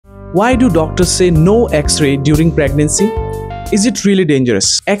Why do doctors say no X-ray during pregnancy? Is it really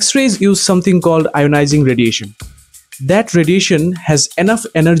dangerous? X-rays use something called ionizing radiation. That radiation has enough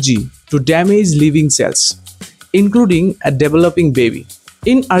energy to damage living cells, including a developing baby.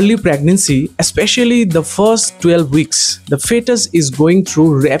 In early pregnancy, especially the first 12 weeks, the fetus is going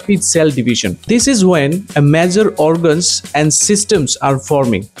through rapid cell division. This is when major organs and systems are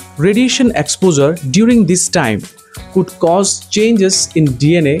forming. Radiation exposure during this time could cause changes in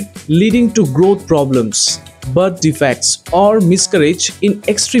DNA, leading to growth problems, birth defects, or miscarriage in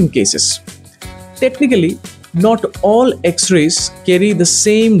extreme cases. Technically, not all X-rays carry the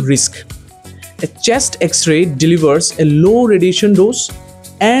same risk. A chest X-ray delivers a low radiation dose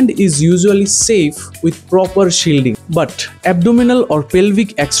and is usually safe with proper shielding. But abdominal or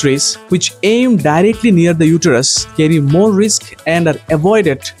pelvic X-rays, which aim directly near the uterus, carry more risk and are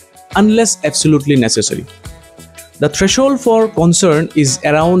avoided unless absolutely necessary. The threshold for concern is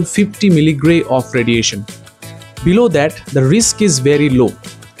around 50 mg of radiation. Below that, the risk is very low.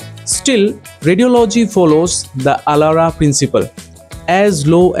 Still, radiology follows the ALARA principle, as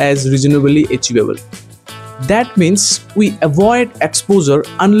low as reasonably achievable. That means we avoid exposure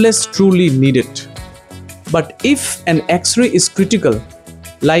unless truly needed. But if an X-ray is critical,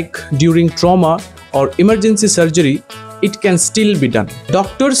 like during trauma or emergency surgery, it can still be done.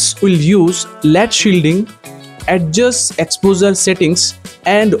 Doctors will use lead shielding, adjust exposure settings,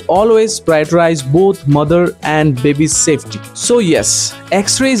 and always prioritize both mother and baby's safety. So yes,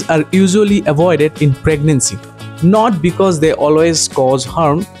 X-rays are usually avoided in pregnancy, not because they always cause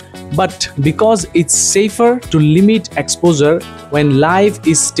harm, but because it's safer to limit exposure when life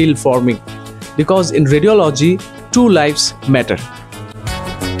is still forming. Because in radiology, two lives matter.